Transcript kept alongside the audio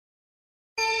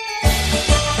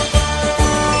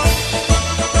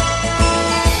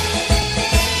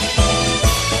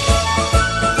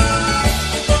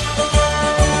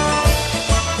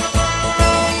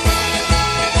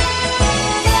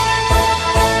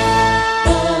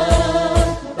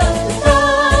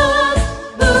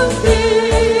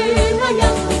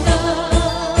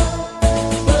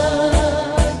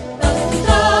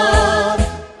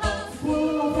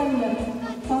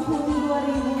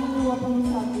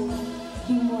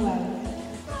dimulai.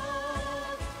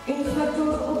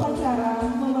 Inspektur upacara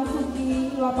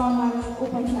memasuki lapangan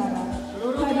upacara.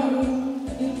 Hadirin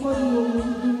di podium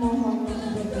dimohon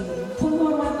berdiri.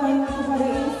 Penghormatan kepada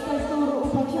Inspektur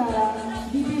upacara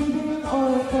dipimpin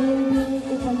oleh pemimpin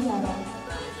upacara.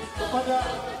 Kepada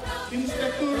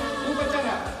Inspektur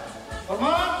upacara,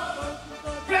 hormat,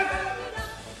 gerak.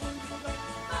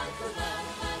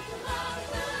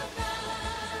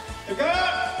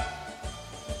 Tegak,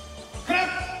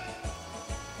 gerak.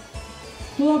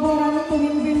 Laporan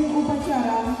pemimpin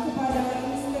upacara kepada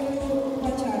Inspektur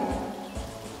upacara.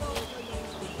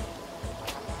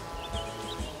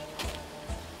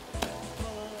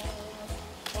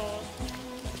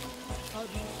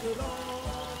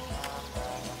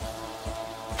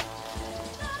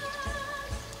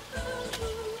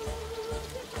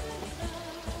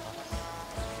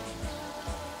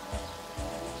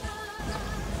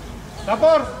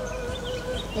 Lapor,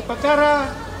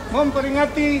 upacara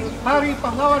memperingati Hari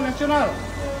Pahlawan Nasional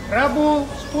Rabu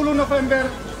 10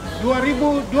 November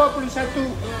 2021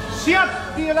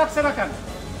 siap dilaksanakan.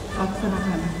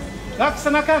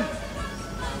 Laksanakan.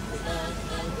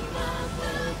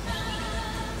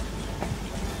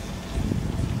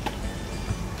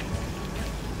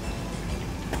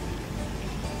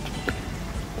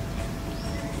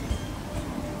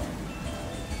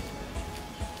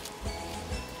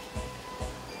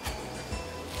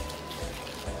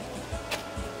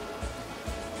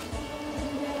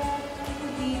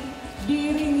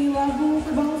 Diiringi lagu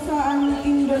kebangsaan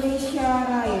Indonesia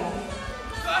Raya.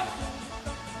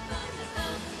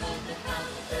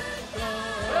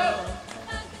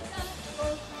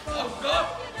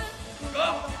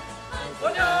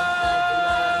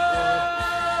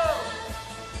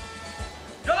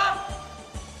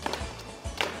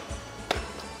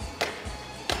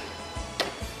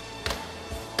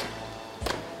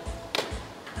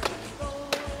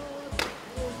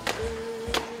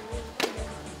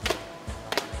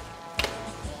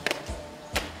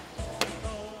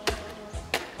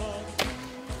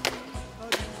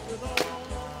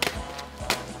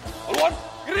 Pahlawan,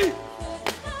 kiri.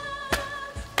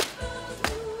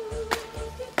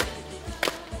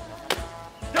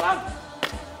 Jalan.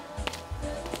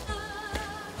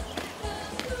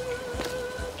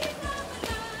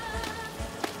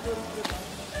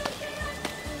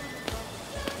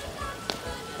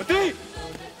 Berhenti.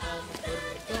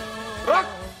 Gerak.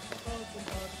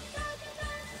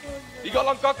 3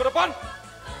 langkah ke depan.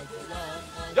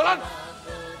 Jalan.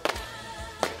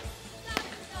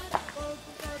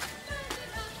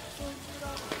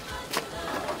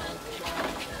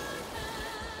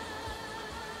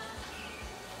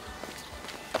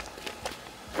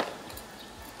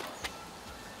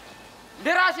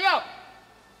 Bendera siap.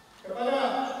 Kepada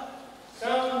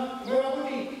Sang Merah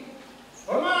Putih,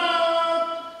 hormat,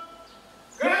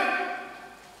 gerak.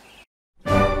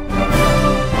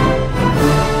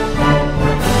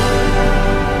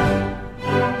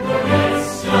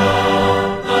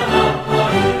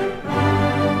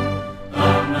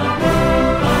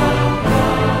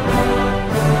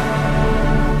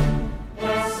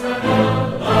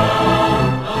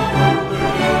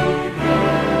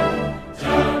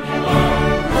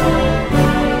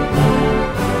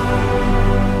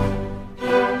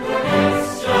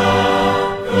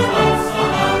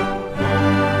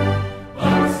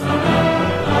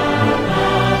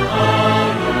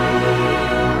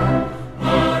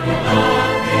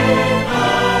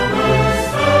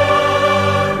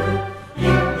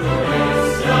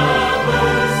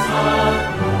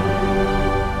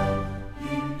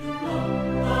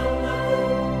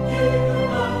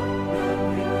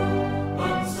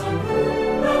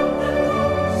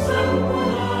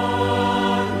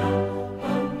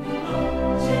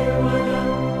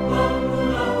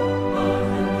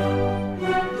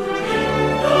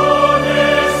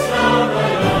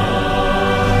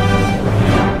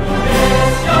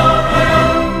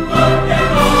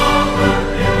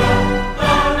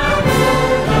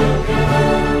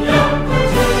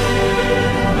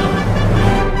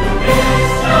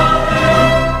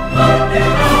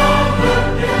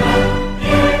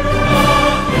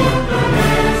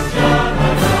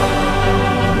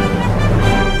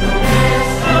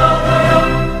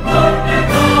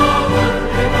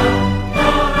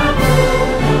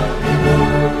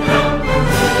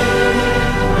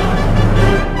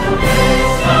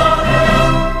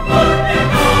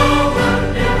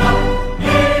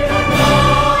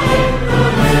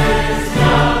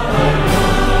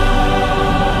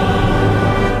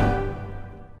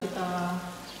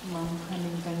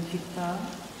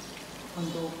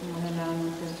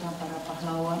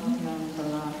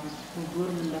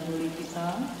 mendahului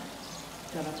kita,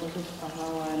 secara khusus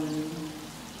pahlawan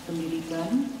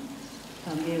pendidikan,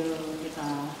 sambil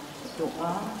kita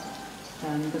berdoa.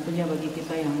 Dan tentunya bagi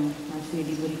kita yang masih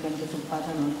diberikan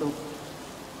kesempatan untuk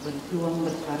berjuang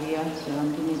berkarya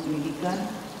dalam dunia pendidikan,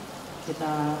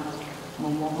 kita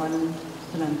memohon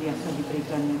senantiasa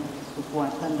diberikan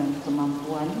kekuatan dan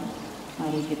kemampuan.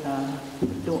 Mari kita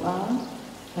berdoa,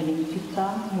 hening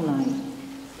cipta mulai.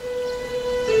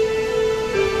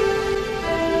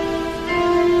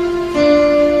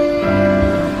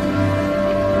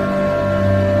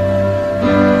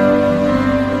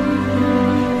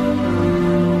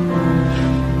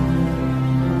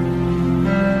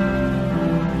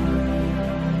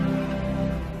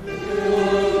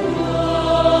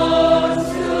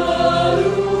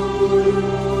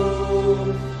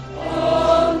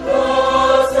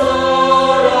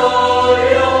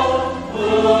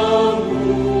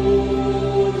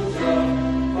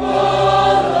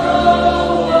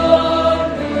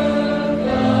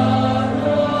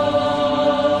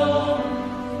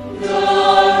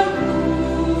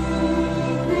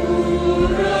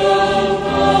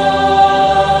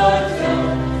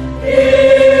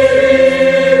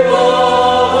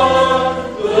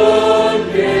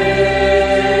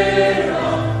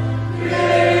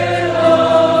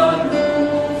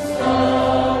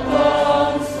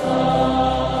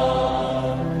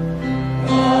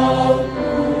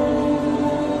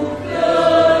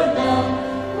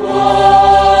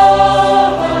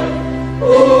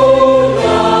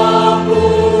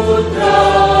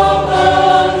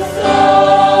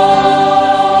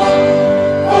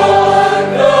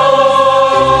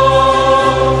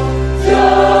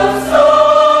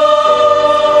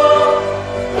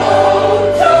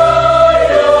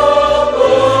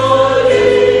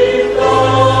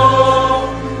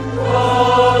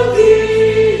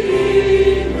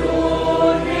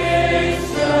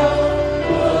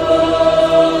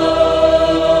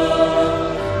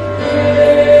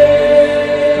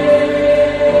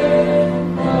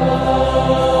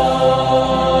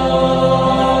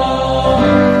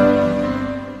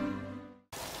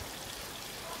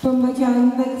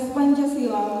 Pembacaan teks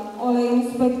Pancasila oleh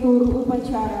Inspektur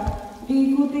Upacara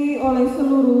diikuti oleh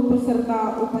seluruh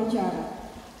peserta upacara.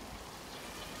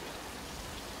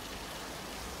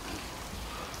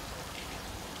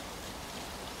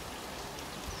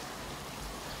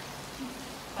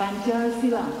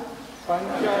 Pancasila.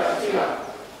 Pancasila.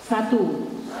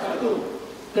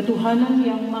 1. Ketuhanan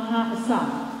yang Maha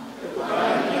Esa.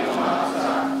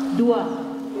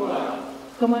 2.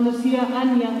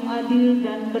 Kemanusiaan yang adil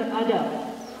dan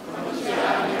beradab.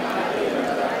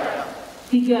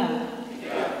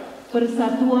 3.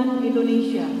 Persatuan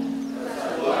Indonesia.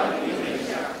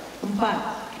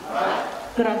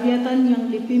 4. Kerakyatan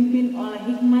yang dipimpin oleh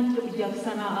hikmat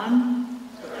kebijaksanaan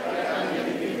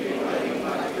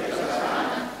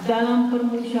dalam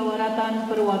permusyawaratan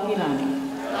perwakilan.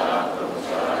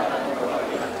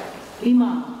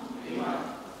 5.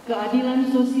 Keadilan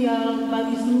sosial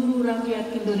bagi seluruh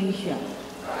rakyat Indonesia.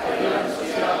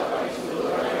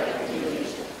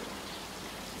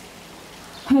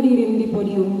 Hadirin di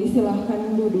podium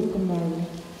disilahkan duduk kembali.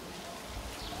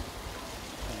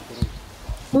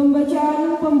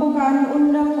 Pembacaan pembukaan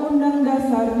Undang-Undang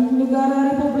Dasar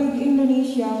Negara Republik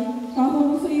Indonesia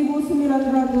tahun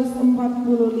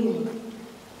 1945.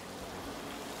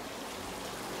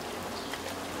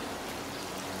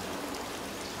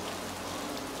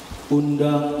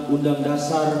 Undang-Undang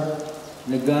Dasar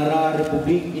Negara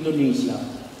Republik Indonesia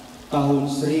tahun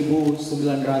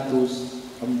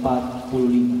 1945.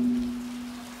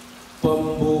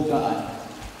 Pembukaan.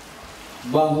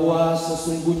 Bahwa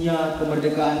sesungguhnya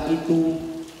kemerdekaan itu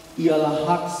ialah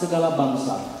hak segala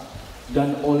bangsa,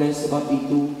 dan oleh sebab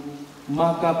itu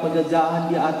maka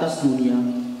penjajahan di atas dunia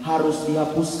harus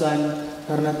dihapuskan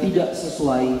karena tidak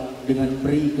sesuai dengan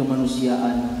peri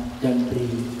kemanusiaan dan peri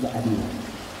keadilan.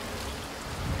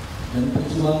 Dan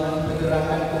perjuangan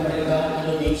pergerakan kemerdekaan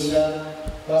Indonesia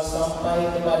telah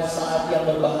sampai kepada saat yang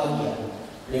berbahagia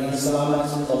dengan selamat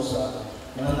sentosa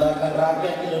mengantarkan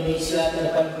rakyat Indonesia ke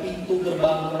depan pintu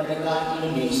gerbang kemerdekaan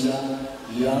Indonesia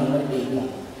yang merdeka,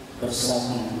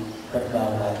 bersatu,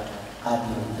 berdaulat,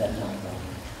 adil dan makmur.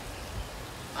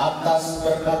 Atas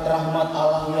berkat rahmat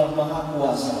Allah yang Maha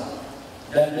Kuasa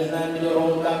dan dengan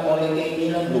didorongkan oleh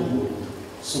keinginan luhur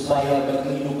supaya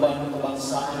berkehidupan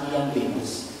kebangsaan yang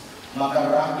bebas,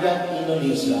 maka rakyat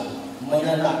Indonesia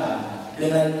menyatakan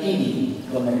dengan ini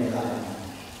kemerdekaan.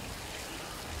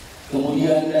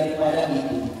 Kemudian daripada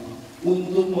itu,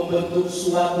 untuk membentuk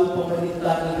suatu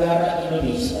pemerintah negara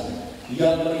Indonesia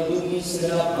yang melindungi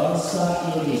segenap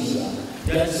bangsa Indonesia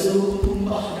dan seluruh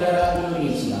tumpah darah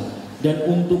Indonesia dan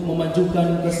untuk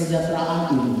memajukan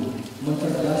kesejahteraan umum,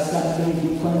 mencerdaskan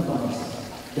kehidupan bangsa,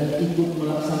 dan ikut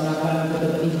melaksanakan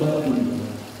ketertiban dunia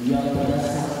yang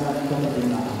berdasarkan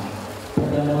kemerdekaan,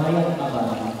 perdamaian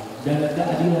abadi, dan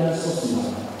keadilan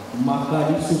sosial,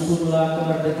 maka disusunlah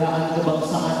kemerdekaan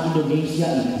kebangsaan Indonesia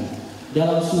ini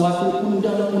dalam suatu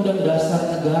Undang-Undang Dasar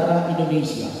Negara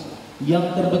Indonesia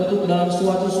yang terbentuk dalam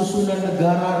suatu susunan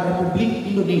negara Republik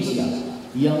Indonesia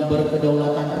yang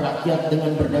berkedaulatan rakyat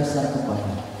dengan berdasar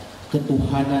kepada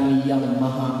ketuhanan yang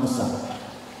Maha Esa,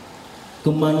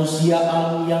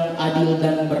 kemanusiaan yang adil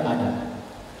dan beradab,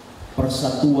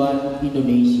 persatuan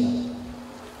Indonesia,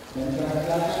 dan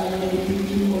kerajaan yang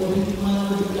dipimpin oleh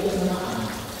hikmah kebijaksanaan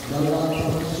dalam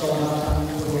permusyawaratan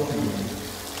berorganisasi,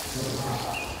 serta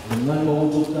dengan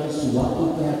mewujudkan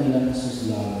suatu keadilan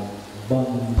sosial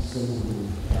bagi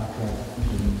seluruh rakyat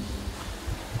Indonesia.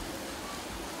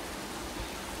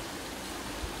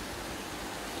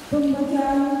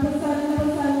 Pembacaan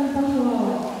pesan-pesan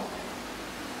pahlawan.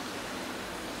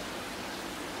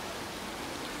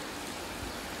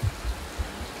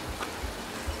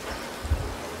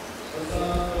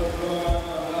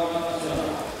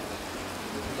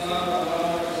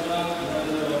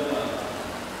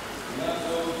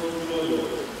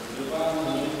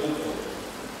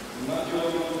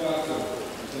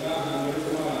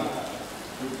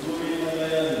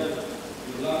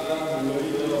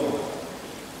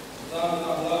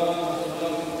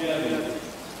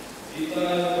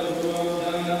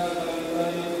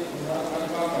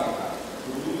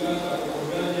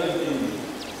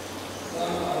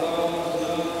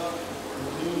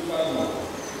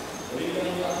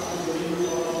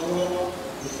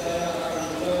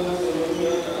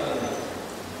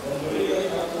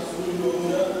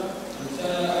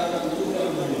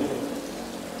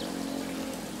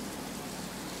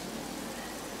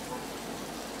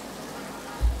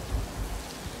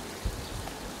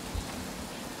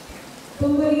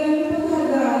 Pemberian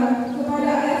penghargaan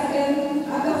kepada ASN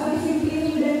atas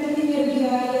disiplin dan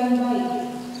kinerja yang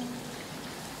baik.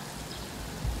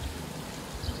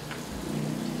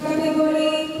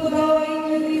 Kategori Pegawai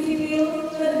Negeri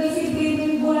Sipil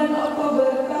terdisiplin bulan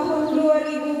Oktober tahun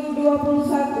 2021.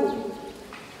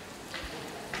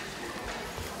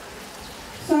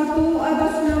 1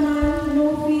 atas nama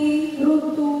Novi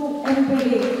Runtu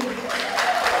MPD.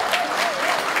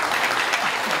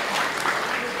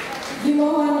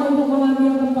 Dimohon untuk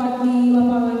mengambil tempat di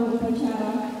lapangan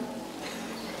upacara.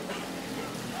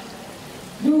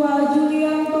 2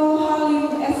 Julianto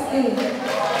Halim SE.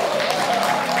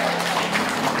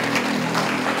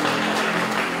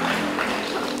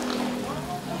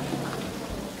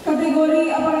 Kategori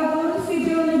Aparatur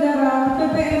Sipil Negara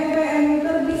PPNPN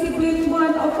terdisiplin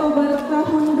bulan Oktober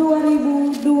tahun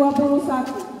 2021.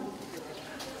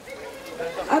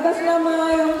 Atas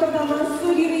nama yang pertama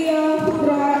Sudiria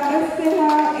Pura STH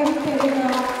MPDK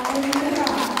MPH.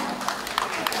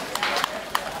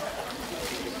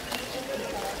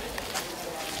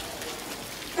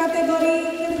 Kategori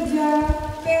kerja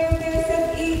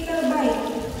PMTSI terbaik.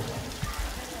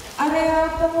 Area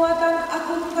penguatan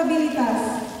akuntabilitas.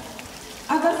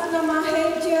 Atas nama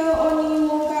Hence Oni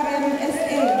Mungkaren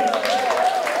SE.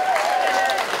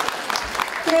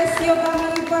 Kresio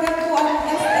Kami Parengkuan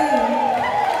SE.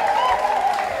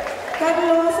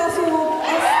 Carlo Sasuk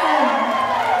ST.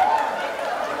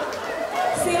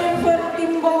 Silver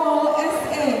Timbol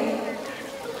SE.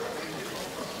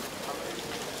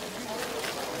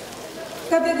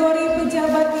 Kategori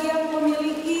pejabat yang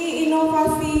memiliki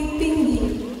inovasi tinggi.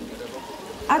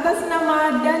 Atas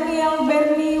nama Daniel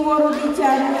Berni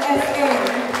Worodican SE.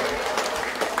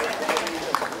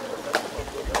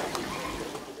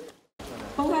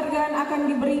 Penghargaan akan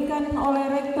diberikan oleh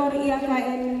Rektor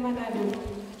IAKN Manado,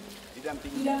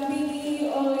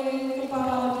 didampingi oleh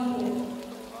Kepala Bidang.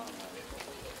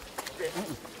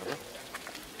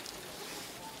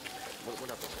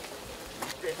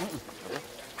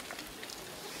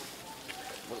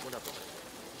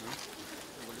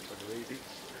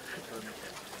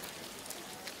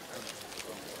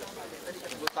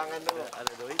 Tangan dulu,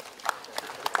 ada doi.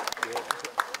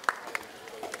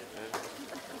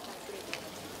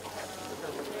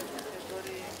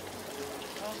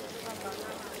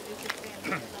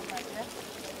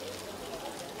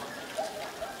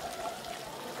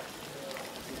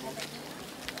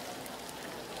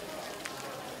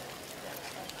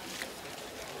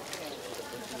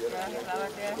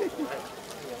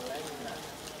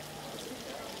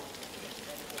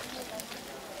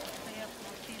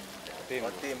 Tim.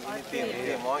 Oh, tim. Ini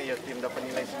tim. Oh iya, tim dapat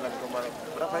nilai 9,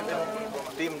 berapa itu?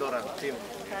 Tim dorang, tim.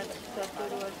 1,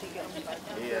 2, 3,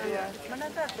 4. Iya. Mana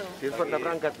satu? Silver udah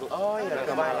berangkat, Bu. Oh iya,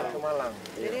 ke Malang.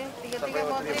 Jadi 3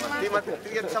 mau terima.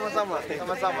 Tiga sama-sama.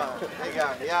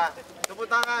 Pegang. Ya, tepuk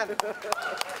tangan.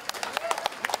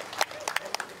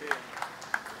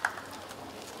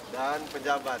 Dan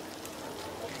pejabat.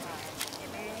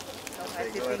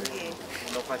 Ini lokasi tinggi.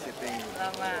 Inovasi tinggi.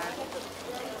 Selamat.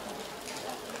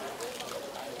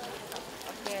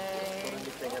 Oke.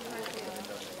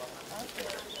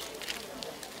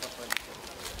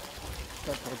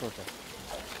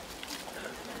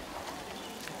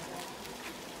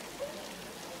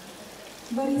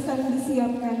 Barisan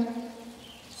disiapkan.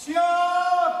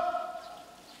 Siap!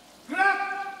 Gerak!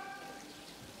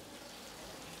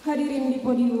 Hadirin di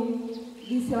podium,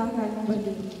 disilahkan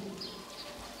berdiri.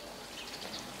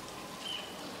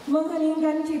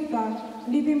 Mengheningkan cipta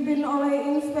dipimpin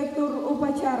oleh Inspektur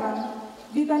Upacara,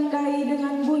 ditandai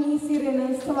dengan bunyi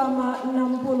sirene selama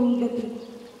 60 detik.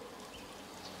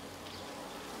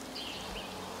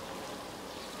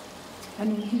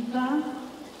 Hening cipta,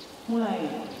 mulai.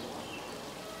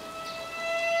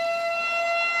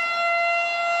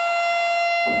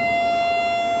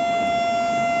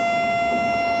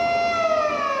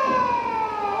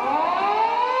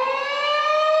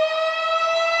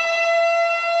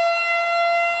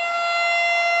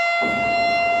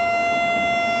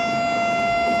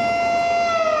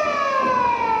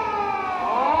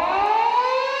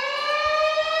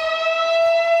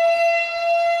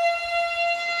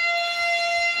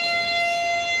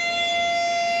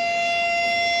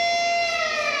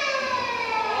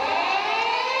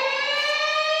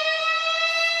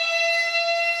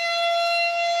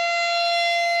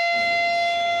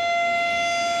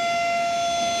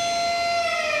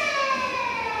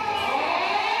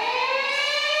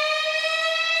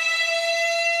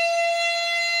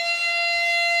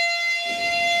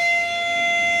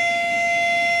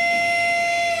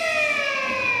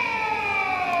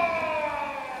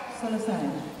 Selesai.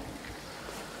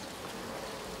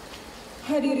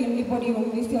 Hadirin di podium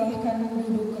disilahkan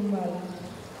duduk kembali.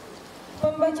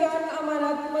 Pembacaan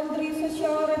amanat Menteri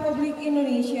Sosial Republik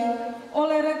Indonesia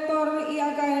oleh Rektor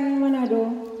IAKN Manado.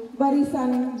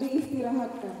 Barisan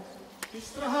diistirahatkan.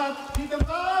 Istirahat di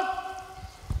tempat.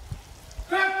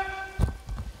 Gerak!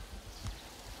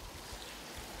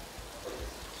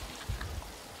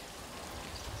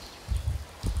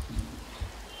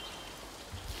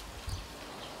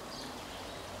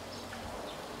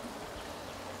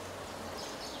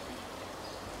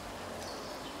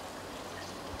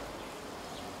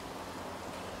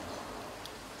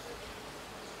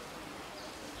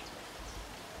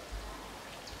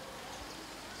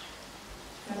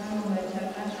 Karena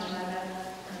membacakan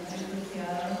amanat Menteri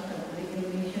Sosial Republik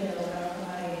Indonesia dalam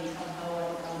kemarin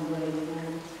Pahlawan tahun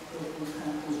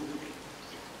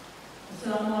 2021.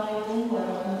 Assalamualaikum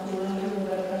warahmatullahi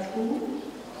wabarakatuh.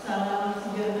 Salam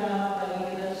sejahtera bagi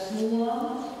kita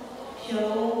semua.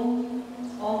 Shalom,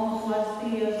 Om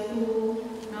Swastiastu,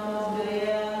 Namo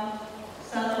Buddhaya,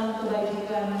 salam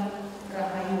kebajikan,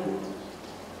 Rahayu.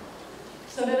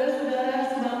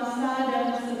 Saudara-saudara sebangsa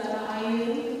dan setanah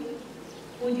air,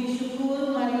 puji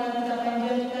syukur marilah kita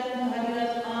panjatkan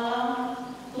kehadirat Allah,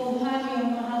 Tuhan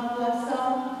yang Maha Kuasa,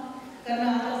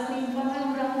 karena atas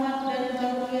limpahan rahmat dan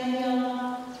karunia-Nya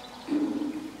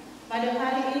pada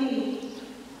hari ini,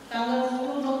 tanggal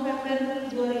 10 November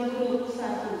 2021,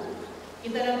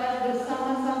 kita dapat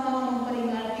bersama-sama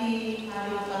memperingati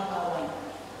Hari Pahlawan.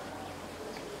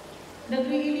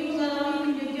 Negeri ini mengalami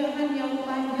penjajahan yang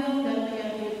panjang dan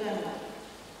menyakitkan.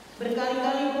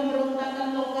 Berkali-kali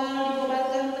pemberontakan lokal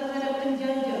dikobarkan terhadap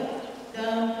penjajah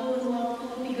dalam kurun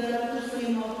waktu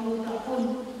 350 tahun,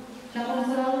 namun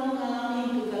selalu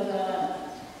mengalami kegagalan.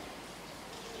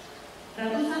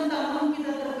 Ratusan tahun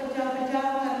kita terpecah-pecah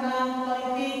karena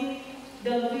politik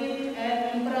David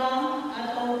et Impera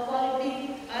atau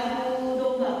politik adu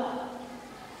domba.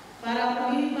 Para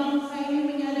pendiri bangsa ini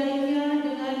menyadarinya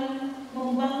dengan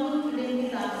membangun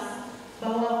identitas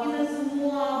bahwa kita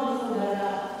semua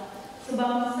bersaudara,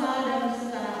 sebangsa dan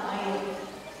setanah air.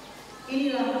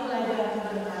 Inilah pelajaran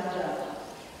berharga.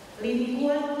 Lini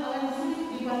kuat akan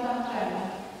sulit dipatahkan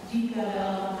jika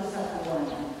dalam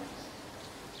kesatuan.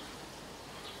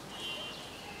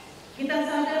 Kita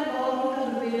sadar bahwa kita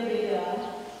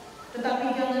berbeda-beda,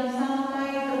 tetapi jangan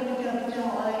sampai terpecah-pecah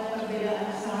oleh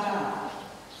perbedaan sara,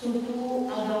 suku,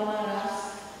 agama,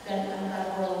 ras, dan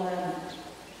antar golongan.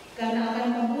 Karena akan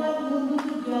membuat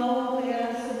mundur jauh ke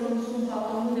era sebelum Sumpah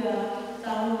Pemuda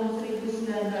tahun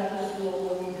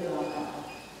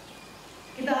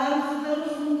 1928. Kita harus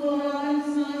terus menggelorakan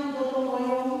semangat gotong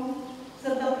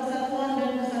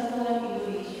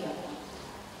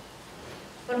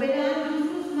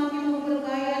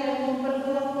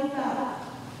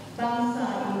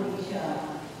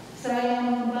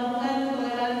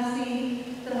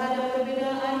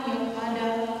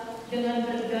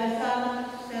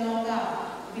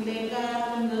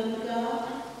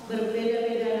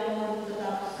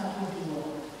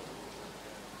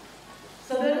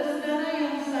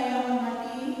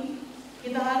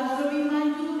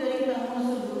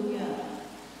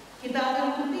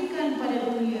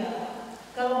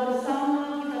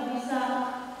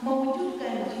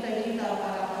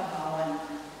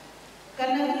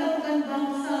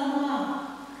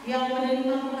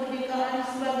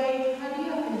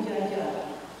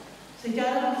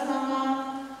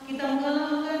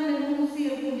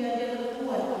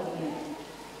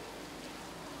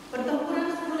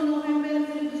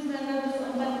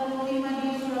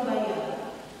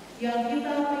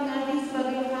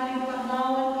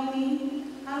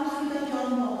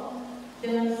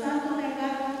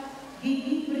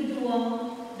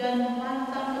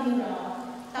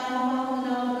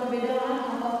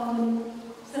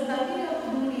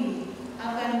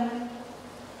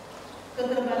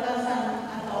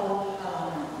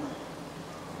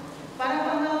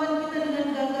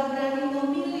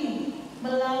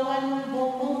melawan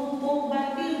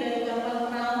bombardir dari kapal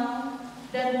perang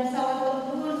dan pesawat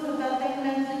tempur serta tank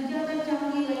dan senjata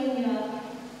canggih lainnya,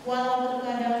 walau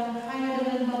terkadang hanya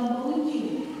dengan bambu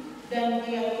runcing dan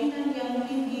keyakinan yang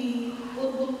tinggi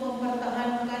untuk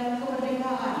mempertahankan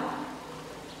kemerdekaan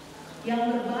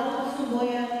yang berbalut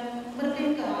semboyan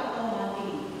merdeka atau mati.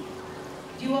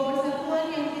 Jiwa persatuan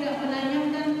yang tidak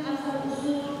menanyakan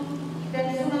asal-usul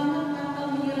dan semangat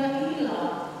atau menyerah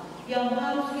inilah yang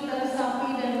harus kita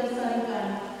resapi dan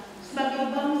lestarikan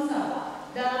sebagai bangsa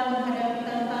dalam menghadapi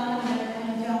tantangan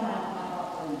dan ancaman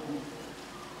apapun.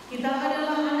 Kita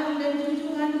adalah anak dan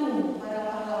cucu kandung para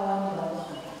pahlawan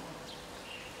bangsa.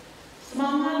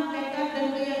 Semangat, tekad, dan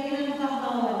keyakinan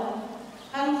pahlawan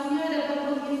harusnya dapat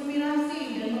menginspirasi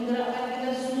dan menggerakkan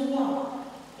kita semua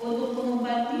untuk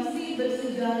mengemban misi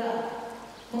bersejarah,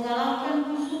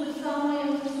 mengalahkan musuh bersama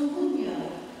yang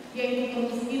sesungguhnya, yaitu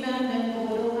kemiskinan dan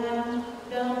kebodohan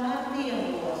dalam arti yang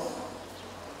luas.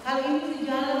 Hal ini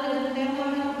sejalan dengan tema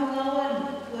Hari Pahlawan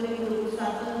 2021,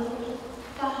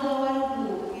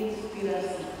 Pahlawanku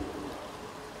Inspirasiku.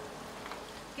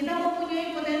 Kita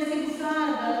mempunyai potensi besar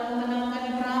dalam memenangkan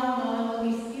perang melawan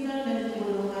kemiskinan dan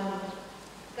kebodohan,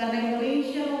 karena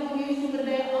Indonesia mempunyai sumber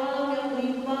daya alam yang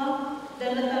melimpah dan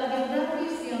letak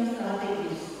geografis yang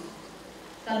strategis.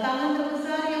 Tantangan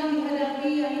terbesar yang dihadapi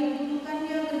yang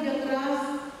dibutuhkannya kerja keras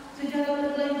secara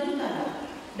berkelanjutan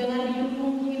dengan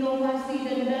didukung inovasi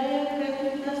dan daya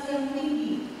kreativitas yang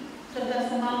tinggi serta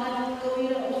semangat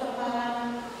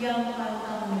kewirausahaan yang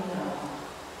pantang menyerah.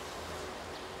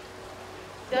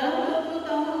 Dalam 20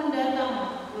 tahun mendatang,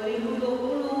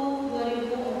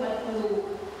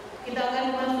 2020-2040, kita akan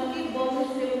memasuki bonus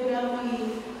demografi,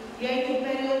 yaitu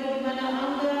periode di mana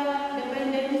angka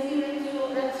dependensi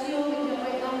rasio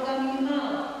mencapai angka minimal.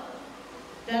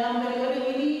 Dalam periode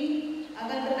ini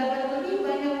akan terdapat lebih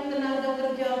banyak tenaga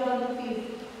kerja produktif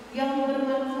yang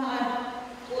bermanfaat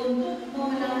untuk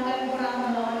memenangkan perang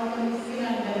melawan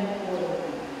kemiskinan dan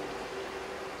kebodohan.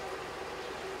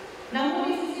 Namun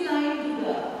di sisi lain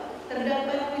juga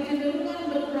terdapat kecenderungan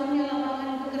berkurangnya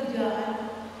lapangan pekerjaan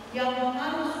yang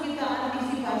harus kita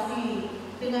antisipasi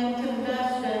dengan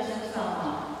cerdas dan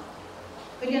seksama.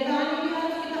 Kenyataan ini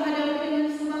harus kita hadapi dengan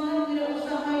semangat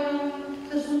wirausaha yang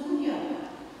sesungguhnya.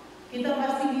 Kita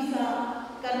pasti bisa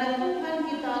karena Tuhan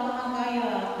kita Maha Kaya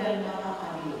dan Maha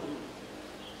Adil.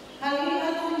 Hal ini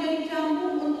harus menjadi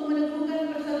cambuk untuk meneguhkan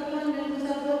persatuan dan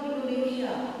kesatuan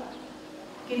Indonesia.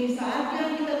 Kini saatnya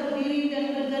kita berdiri dan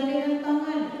bergandengan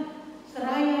tangan,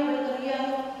 seraya berteriak,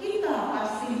 kita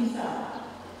pasti bisa.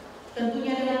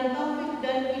 Tentunya dengan taufik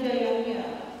dan hidayahnya.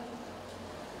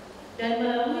 Dan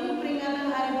melalui peringatan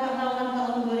Hari Pahlawan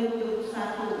tahun 2021,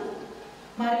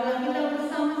 marilah kita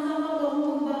bersama-sama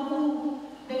bahu-membahu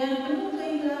dengan penuh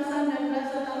keikhlasan dan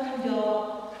rasa tanggung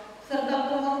jawab, serta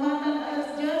penghormatan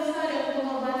atas jasa dan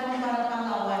pengorbanan para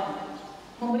pahlawan,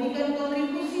 memberikan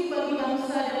kontribusi bagi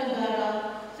bangsa dan negara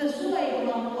sesuai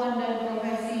kemampuan dan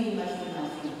profesi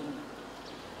masing-masing.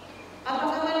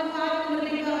 Apakah manfaat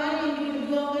kemerdekaan yang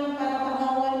diperjuangkan para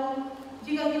pahlawan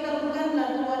jika kita bukanlah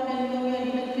tuan dan nyonya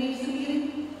di negeri sendiri?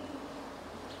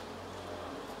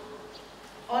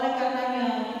 Oleh karenanya,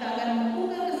 kita akan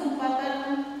membuka kesempatan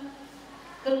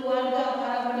keluarga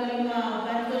para penerima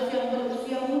bansos yang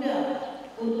berusia muda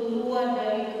untuk keluar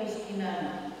dari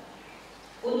kemiskinan.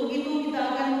 Untuk itu, kita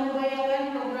akan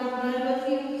membayarkan program graduasi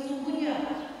yang sesungguhnya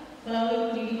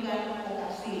melalui pendidikan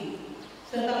vokasi,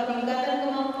 serta peningkatan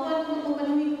kemampuan untuk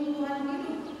memenuhi kebutuhan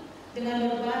hidup dengan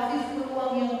berbasis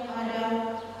peluang yang ada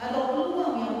atau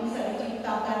peluang yang bisa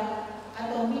diciptakan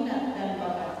atau minat dan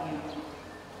bakatnya.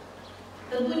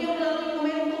 Tentunya melalui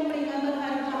momentum peringatan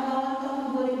Hari Pahlawan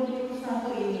tahun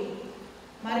 2021 ini,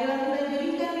 marilah kita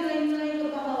jadikan nilai-nilai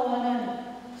kepahlawanan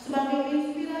sebagai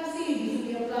inspirasi di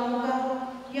setiap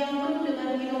langkah yang penuh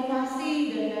dengan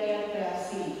inovasi dan daya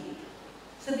kreasi.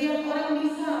 Setiap orang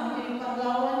bisa menjadi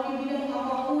pahlawan di bidang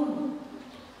apapun,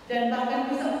 dan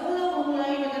bahkan bisa pula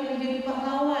memulai dengan menjadi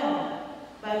pahlawan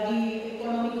bagi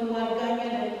ekonomi keluarganya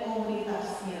dan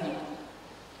komunitasnya.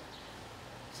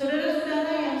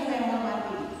 Saudara-saudara yang saya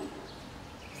hormati,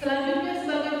 selanjutnya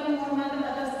sebagai penghormatan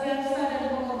atas jasa dan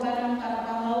pengorbanan para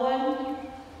pahlawan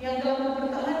yang telah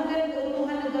mempertahankan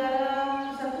keutuhan negara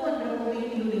Kesatuan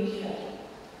Republik Indonesia,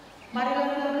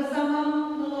 marilah kita bersama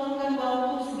meluangkan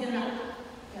waktu sejenak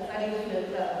yang tadi sudah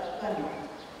kita lakukan.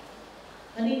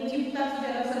 Hening cipta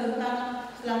secara serentak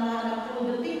selama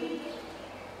 60 detik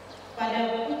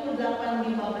pada pukul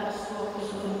 8.15 waktu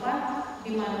setempat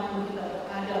dimanapun kita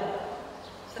berada.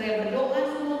 Saya berdoa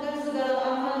semoga segala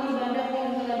amal ibadah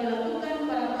yang telah dilakukan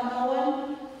para pahlawan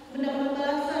mendapat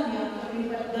balasan yang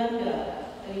berlipat ganda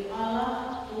dari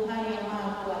Allah Tuhan Yang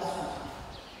Maha Kuasa.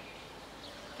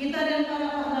 Kita dan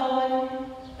para pahlawan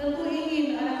tentu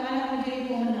ingin anak-anak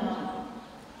menjadi pemenang.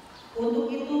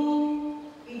 Untuk itu,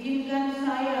 izinkan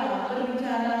saya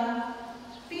berbicara,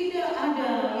 tidak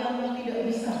ada yang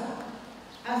tidak bisa,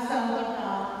 asal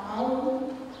kita mau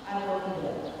atau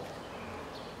tidak.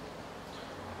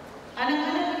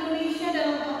 Anak-anak Indonesia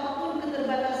dalam apapun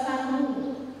keterbatasanmu,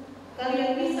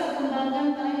 kalian bisa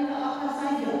kembangkan talenta apa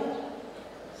saja,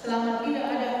 selama tidak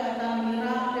ada kata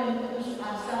menyerah dan putus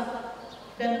asa,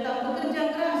 dan tetap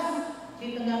bekerja keras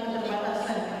di tengah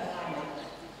keterbatasan yang ada.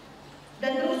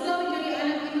 Dan teruslah menjadi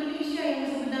anak Indonesia yang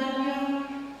sebenarnya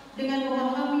dengan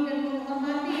memahami dan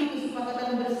menghormati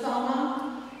kesepakatan bersama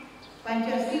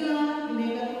Pancasila,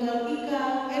 Bhinneka Tunggal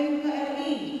Ika,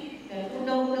 NKRI, dan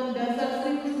Undang-Undang Dasar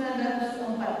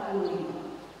 1945.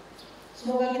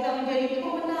 Semoga kita menjadi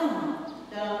pemenang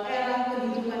dalam era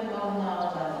kehidupan normal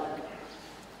baru.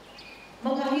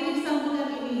 Mengakhiri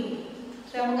sambutan ini,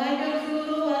 saya mengajak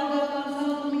seluruh warga bangsa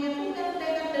untuk menyatukan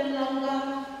tekad dan langkah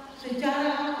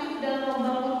secara aktif dalam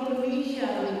membangun Indonesia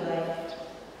lebih baik.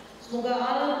 Semoga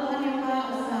Allah Tuhan Yang Maha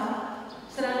Esa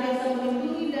senantiasa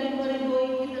melindungi dan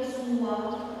meridhoi kita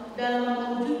semua dalam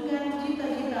mewujudkan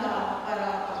cita-cita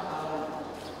para pahlawan.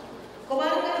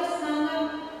 Kobarkan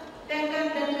semangat,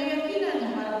 tekad dan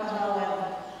keyakinan para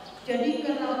pahlawan.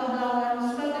 Jadikanlah pahlawan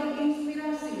sebagai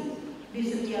inspirasi di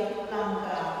setiap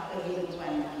langkah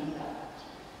kehidupan kita.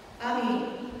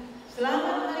 Amin.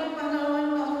 Selamat Hari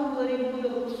Pahlawan tahun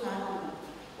 2021.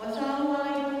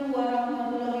 Wassalamualaikum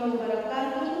warahmatullahi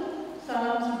wabarakatuh.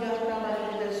 Salam sejahtera bagi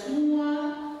kita semua.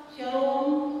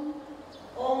 Shalom.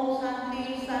 Om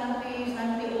Santi Santi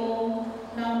Santi Om.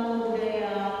 Namo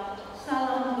Buddhaya.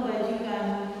 Salam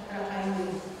kebajikan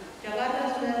Rahayu.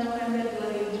 Jakarta 9 November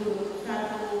 2021.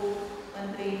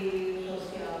 Menteri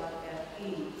Sosial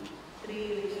RI Tri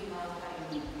Risma hari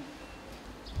ini.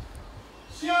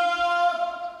 Siap.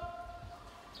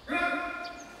 Gerak.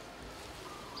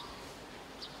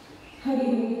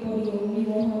 Hadirin podium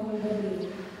dimohon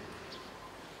berdiri.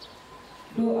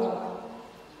 Doa.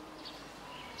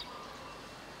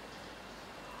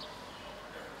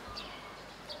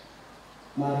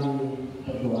 Mari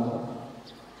berdoa.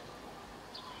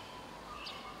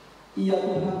 Ya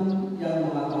Tuhan yang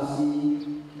Maha Kasih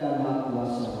dan Maha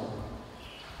Kuasa,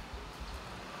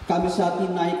 kami saat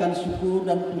ini naikkan syukur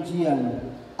dan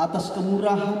pujian atas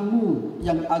kemurahan-Mu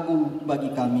yang agung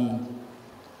bagi kami,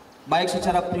 baik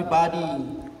secara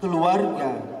pribadi,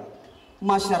 keluarga,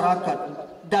 masyarakat,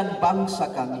 dan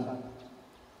bangsa kami.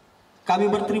 Kami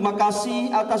berterima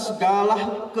kasih atas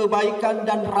segala kebaikan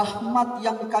dan rahmat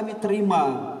yang kami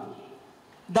terima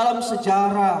dalam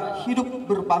sejarah hidup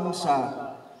berbangsa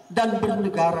dan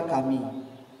bernegara kami,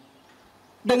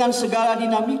 dengan segala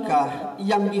dinamika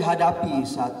yang dihadapi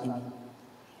saat ini.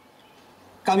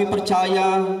 Kami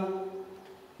percaya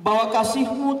bahwa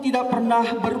kasih-Mu tidak pernah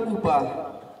berubah,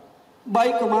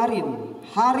 baik kemarin,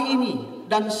 hari ini,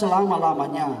 dan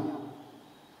selama-lamanya.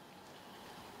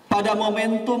 Pada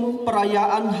momentum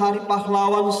perayaan Hari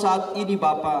Pahlawan saat ini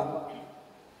Bapa,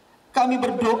 kami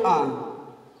berdoa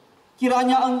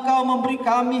kiranya Engkau memberi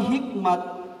kami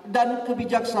hikmat dan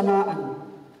kebijaksanaan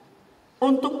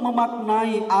untuk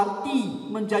memaknai arti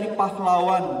menjadi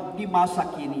pahlawan di masa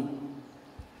kini.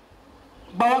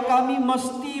 Bahwa kami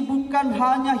mesti bukan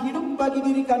hanya hidup bagi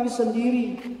diri kami sendiri,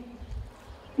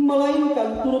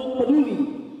 melainkan turut peduli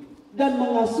dan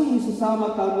mengasihi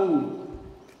sesama kami,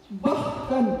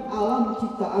 bahkan alam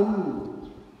ciptaan-Mu.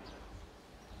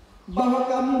 Bahwa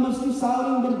kami mesti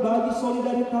saling berbagi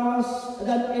solidaritas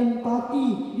dan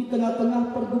empati di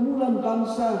tengah-tengah pergumulan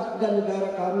bangsa dan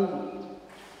negara kami,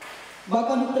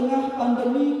 bahkan di tengah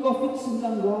pandemi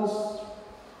COVID-19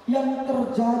 yang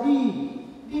terjadi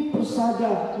di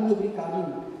persada negeri kami.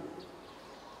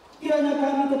 Kiranya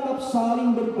kami tetap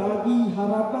saling berbagi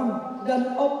harapan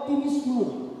dan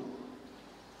optimisme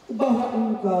bahwa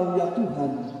Engkau ya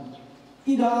Tuhan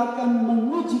tidak akan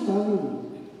menguji kami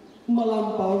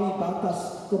melampaui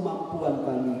batas kemampuan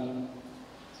kami.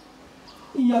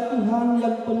 Ya Tuhan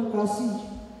yang penuh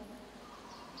kasih,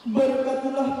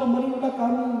 berkatilah pemerintah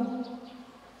kami,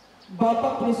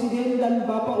 Bapak Presiden dan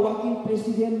Bapak Wakil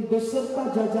Presiden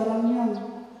beserta jajarannya,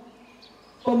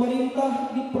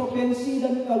 pemerintah di provinsi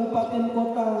dan kabupaten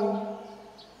kota,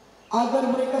 agar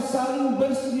mereka saling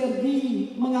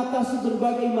bersinergi mengatasi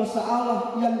berbagai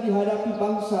masalah yang dihadapi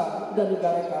bangsa dan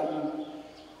negara kami.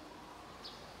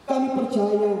 Kami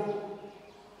percaya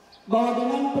bahwa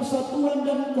dengan persatuan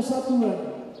dan kesatuan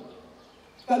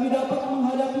kami dapat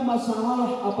menghadapi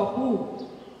masalah apapun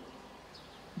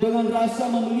dengan rasa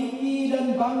memiliki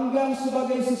dan bangga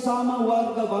sebagai sesama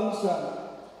warga bangsa,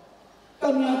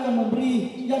 kami akan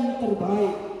memberi yang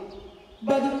terbaik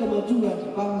bagi kemajuan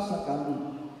bangsa kami.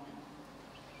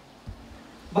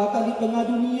 Bahkan di tengah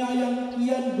dunia yang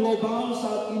kian global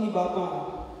saat ini,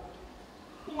 Bapak,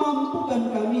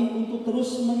 mampukan kami untuk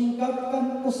terus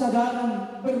meningkatkan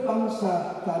kesadaran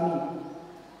berbangsa kami,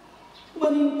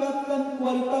 meningkatkan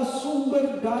kualitas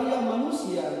sumber daya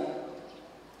manusia,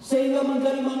 sehingga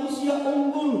menjadi manusia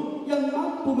unggul yang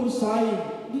mampu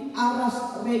bersaing di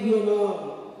aras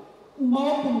regional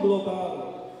maupun global,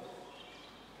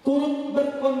 turut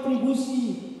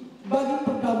berkontribusi bagi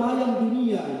perdamaian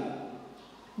dunia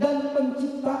dan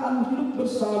penciptaan hidup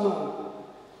bersama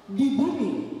di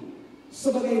bumi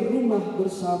sebagai rumah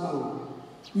bersama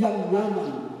yang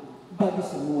nyaman bagi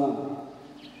semua.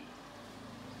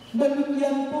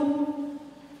 Demikian pun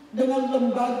dengan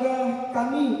lembaga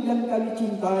kami yang kami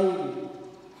cintai,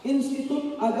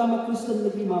 Institut Agama Kristen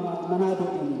Negeri Manado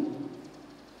ini.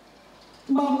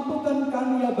 Mampukan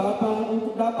kami ya Bapa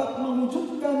untuk dapat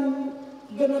mewujudkan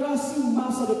generasi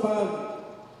masa depan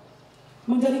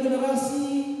menjadi generasi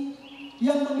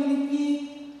yang memiliki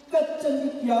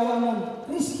kecendekiawanan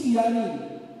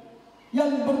Kristiani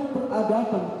yang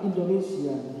berperadaban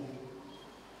Indonesia.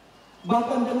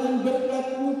 Bahkan dengan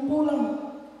berkatmu pula,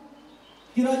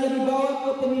 kiranya di bawah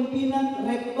kepemimpinan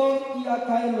Rektor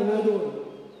IAKN Manado,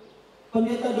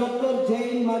 Pendeta Dr.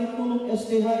 Jane Maritulung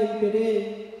STH MPD,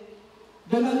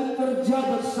 dengan kerja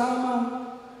bersama,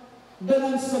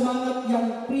 dengan semangat yang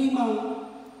prima,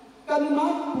 kami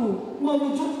mampu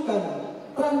mewujudkan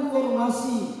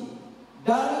transformasi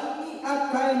dari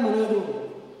IAKN Manado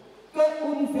ke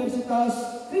Universitas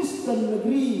Kristen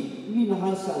Negeri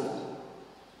Minahasa.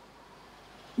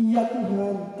 Ya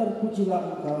Tuhan, terpujilah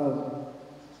Engkau.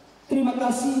 Terima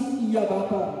kasih ya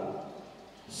Bapa,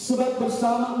 sebab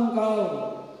bersama Engkau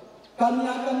kami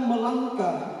akan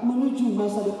melangkah menuju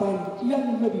masa depan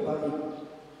yang lebih baik.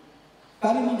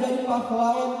 Kami menjadi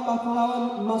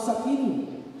pahlawan-pahlawan masa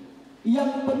kini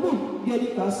yang penuh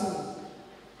dedikasi,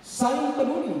 saling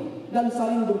peduli dan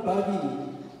saling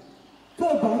berbagi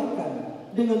kebaikan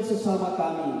dengan sesama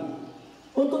kami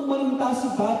untuk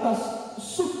melintasi batas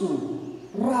suku,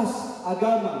 ras,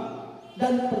 agama,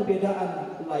 dan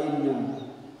perbedaan lainnya.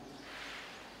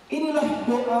 Inilah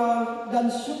doa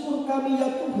dan syukur kami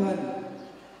ya Tuhan.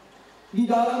 Di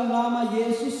dalam nama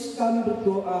Yesus kami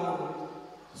berdoa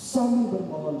sambil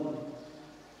bermohon.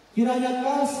 Kiranya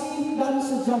kasih dan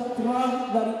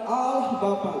sejahtera dari Allah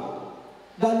Bapa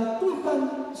dan Tuhan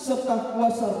serta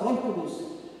kuasa Roh Kudus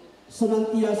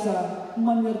senantiasa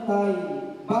menyertai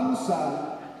bangsa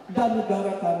dan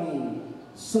negara kami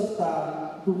serta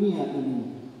dunia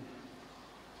ini.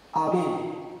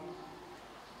 Amin.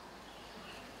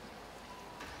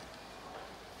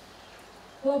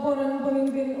 Laporan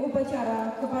pemimpin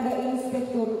upacara kepada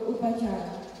Inspektur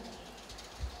Upacara.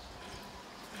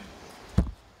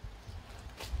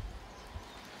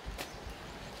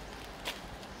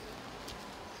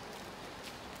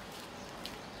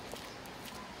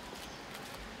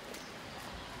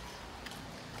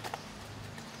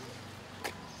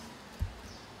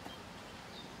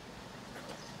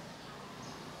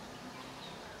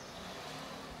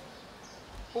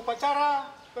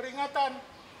 Upacara peringatan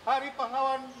Hari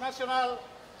Pahlawan Nasional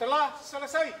telah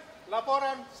selesai.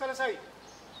 Laporan selesai.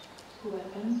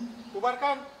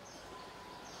 Bubarkan.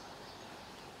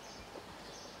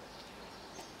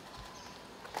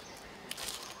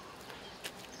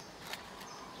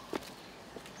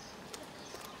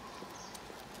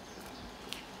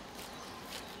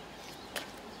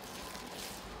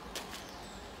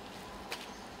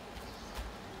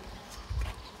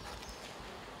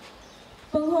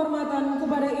 Penghormatan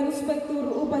kepada Inspektur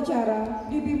Upacara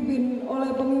dipimpin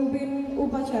oleh pemimpin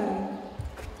upacara.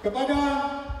 Kepada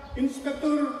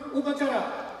Inspektur Upacara,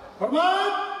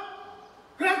 hormat,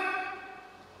 gerak.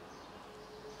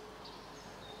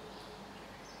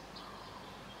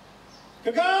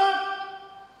 Tegak,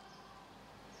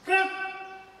 gerak.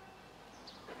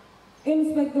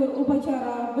 Inspektur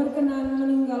Upacara berkenan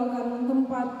meninggalkan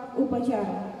tempat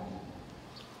upacara.